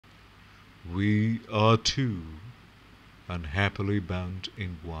We are two, unhappily bound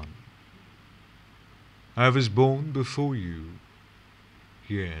in one. I was born before you,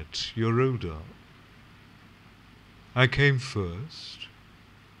 yet you're older. I came first,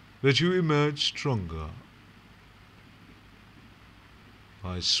 but you emerged stronger.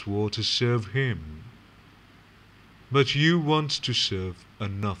 I swore to serve him, but you want to serve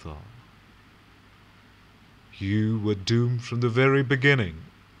another. You were doomed from the very beginning.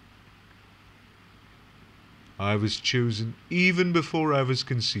 I was chosen even before I was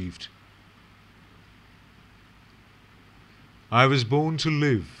conceived. I was born to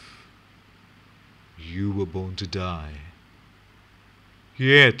live. You were born to die.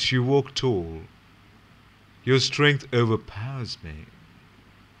 Yet you walk tall. Your strength overpowers me.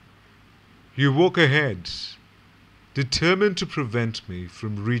 You walk ahead, determined to prevent me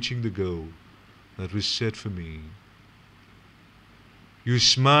from reaching the goal that was set for me. You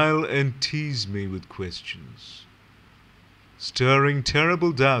smile and tease me with questions, stirring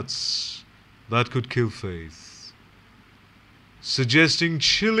terrible doubts that could kill faith, suggesting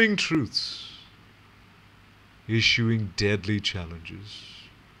chilling truths, issuing deadly challenges,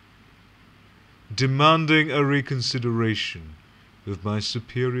 demanding a reconsideration of my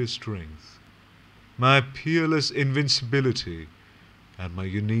superior strength, my peerless invincibility, and my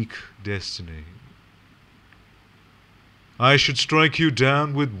unique destiny. I should strike you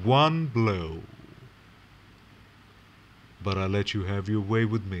down with one blow, but I let you have your way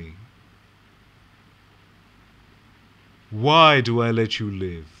with me. Why do I let you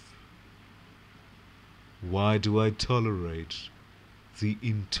live? Why do I tolerate the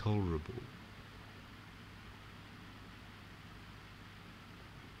intolerable?